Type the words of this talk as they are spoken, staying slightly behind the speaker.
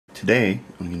Today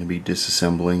I'm going to be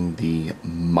disassembling the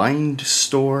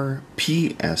MindStor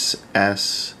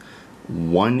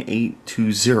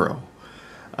PSS-1820.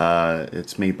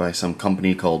 It's made by some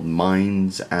company called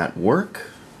Minds at Work.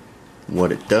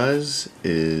 What it does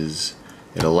is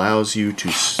it allows you to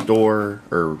store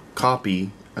or copy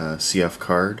a CF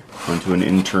card onto an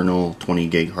internal 20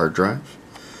 gig hard drive.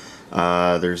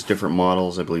 There's different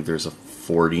models. I believe there's a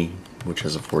 40, which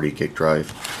has a 40 gig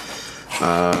drive.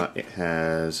 It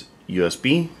has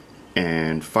USB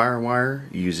and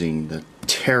FireWire using the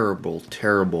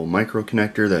terrible micro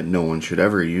connector that no one should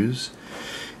ever use,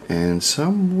 and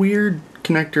some weird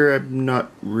connector I'm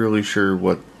not really sure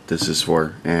what this is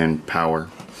for, and power.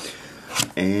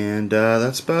 And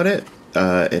that's about it.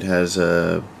 It has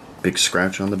a big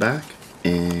scratch on the back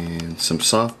and some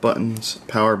soft buttons,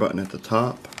 power button at the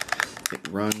top. It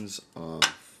runs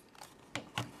off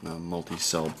a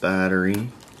multi-cell battery.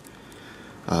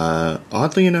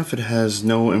 Oddly enough, it has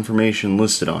no information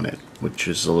listed on it, which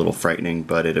is a little frightening,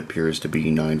 but it appears to be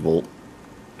 9 volt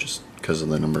just because of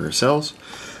the number of cells.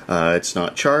 It's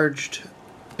not charged,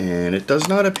 and it does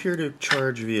not appear to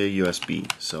charge via USB,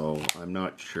 so I'm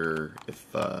not sure if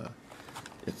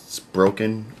it's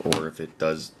broken or if it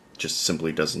does just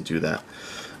simply doesn't do that.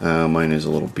 Mine is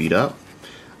a little beat up.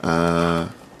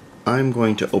 I'm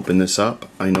going to open this up.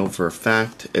 I know for a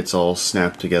fact it's all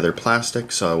snapped together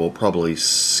plastic, so I will probably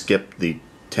skip the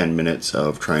 10 minutes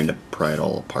of trying to pry it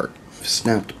all apart. I've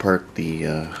snapped apart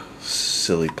the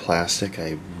silly plastic.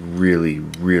 I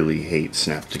really hate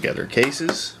snapped together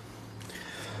cases.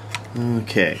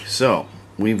 Okay, so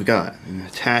we've got an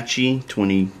Hitachi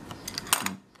 20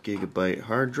 gigabyte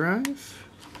hard drive,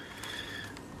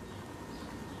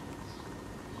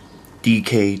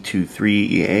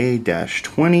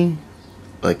 DK23EA-20.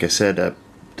 Like I said,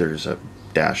 there's a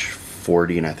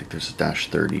 -40 and I think there's a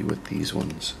 -30 with these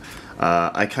ones.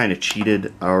 I kind of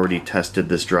cheated. I already tested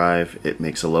this drive. It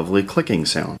makes a lovely clicking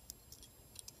sound.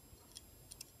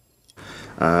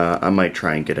 I might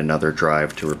try and get another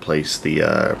drive to replace the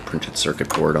printed circuit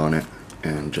board on it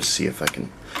and just see if I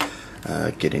can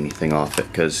get anything off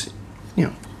it, because, you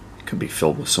know, it could be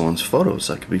filled with someone's photos.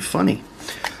 That could be funny.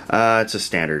 It's a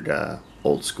standard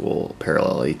old school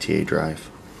parallel ATA drive.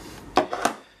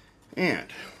 And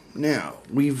now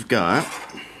we've got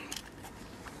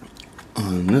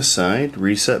on this side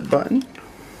reset button.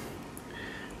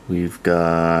 We've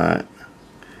got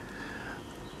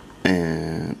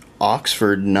an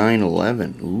Oxford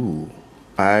 911. Ooh,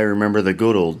 I remember the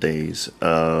good old days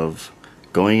of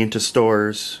going into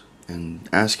stores and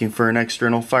asking for an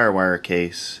external FireWire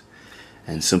case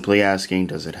and simply asking,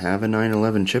 does it have a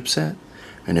 911 chipset?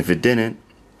 And if it didn't,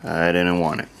 I didn't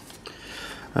want it.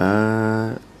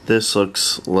 This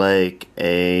looks like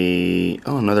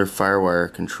another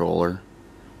FireWire controller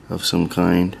of some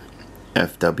kind,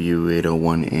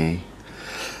 FW801A.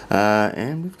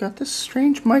 And we've got this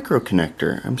strange micro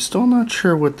connector. I'm still not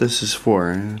sure what this is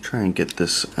for. I'm gonna try and get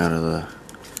this out of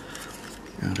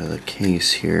the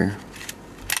case here.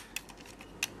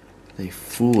 They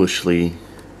foolishly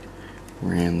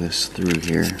ran this through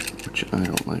here, which I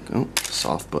don't like. Oh,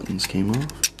 soft buttons came off.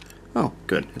 Oh,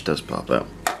 good, it does pop out.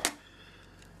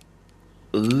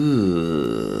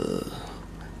 Ugh.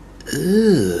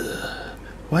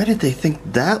 Why did they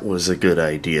think that was a good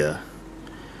idea?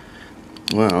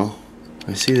 Well,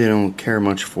 I see they don't care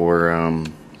much for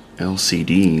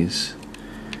LCDs.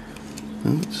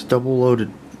 It's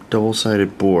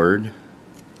double-sided board,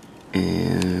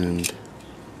 and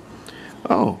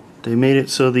oh, they made it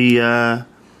so the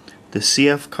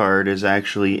CF card is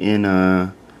actually in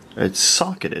it's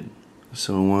socketed,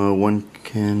 so one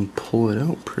can pull it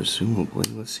out, presumably.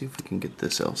 Let's see if we can get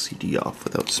this LCD off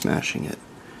without smashing it,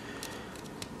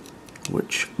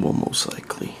 which will most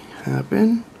likely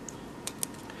happen.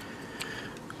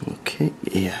 Okay,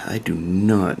 yeah, I do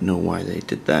not know why they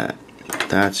did that.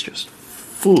 That's just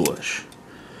foolish.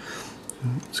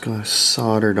 It's got a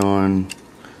soldered on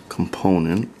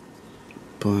component,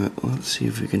 but let's see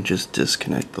if we can just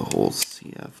disconnect the whole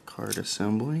CF card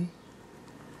assembly.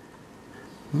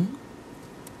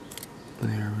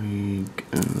 There we go.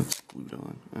 That's glued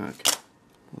on. Okay,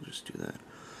 we'll just do that.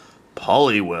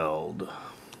 Polyweld,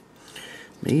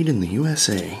 made in the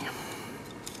USA.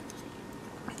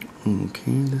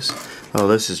 Okay,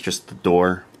 this is just the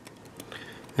door,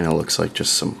 and it looks like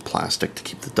just some plastic to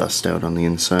keep the dust out on the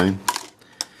inside.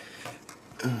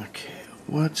 Okay,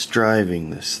 what's driving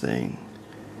this thing?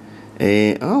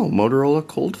 Motorola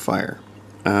Coldfire,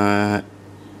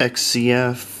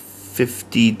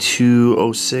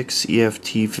 XCF5206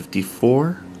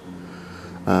 EFT54,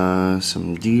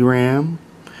 some DRAM.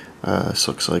 This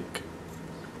looks like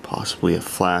possibly a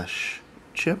flash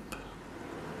chip,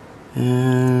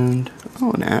 and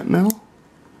an Atmel.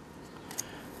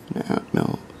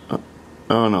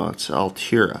 Oh no, it's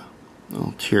Altera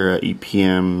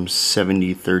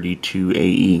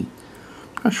EPM-7032AE.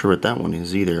 Not sure what that one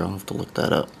is either. I'll have to look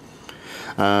that up.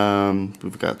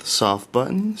 We've got the soft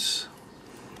buttons,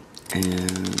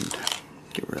 and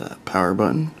get rid of that power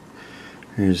button.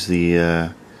 Here's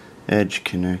the edge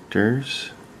connectors,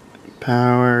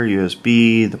 power,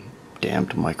 USB, the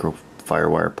damned micro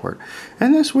firewire port,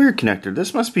 and this weird connector.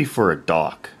 This must be for a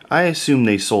dock. I assume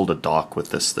they sold a dock with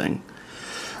this thing,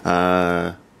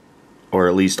 or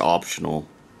at least optional.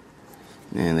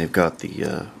 And they've got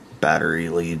the battery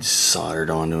leads soldered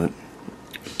onto it.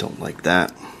 Don't like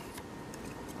that.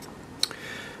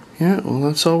 Yeah, well,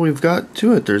 that's all we've got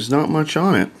to it. There's not much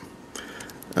on it.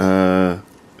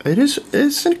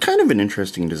 It's kind of an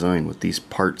interesting design with these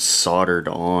parts soldered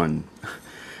on,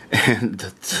 and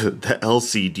the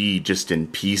LCD just in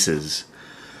pieces.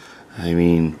 I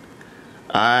mean,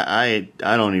 I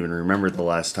don't even remember the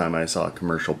last time I saw a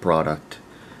commercial product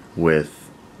with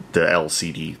the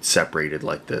LCD separated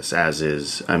like this, as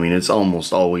is. I mean, it's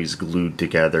almost always glued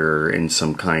together in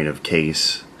some kind of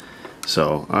case.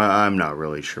 So I'm not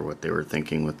really sure what they were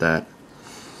thinking with that.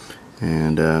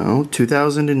 And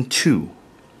 2002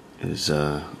 is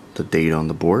the date on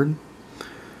the board.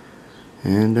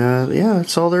 And yeah,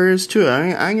 that's all there is to it.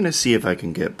 I'm gonna see if I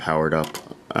can get powered up.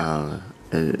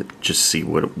 Just see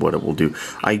what it will do.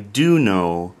 I do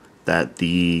know that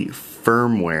the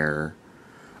firmware,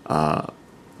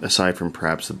 aside from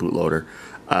perhaps the bootloader,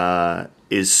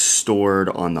 is stored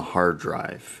on the hard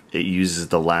drive. It uses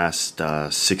the last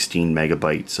 16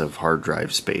 megabytes of hard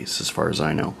drive space, as far as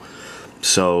I know.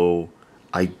 So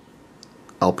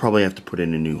I'll probably have to put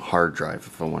in a new hard drive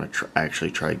if I want to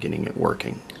actually try getting it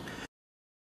working.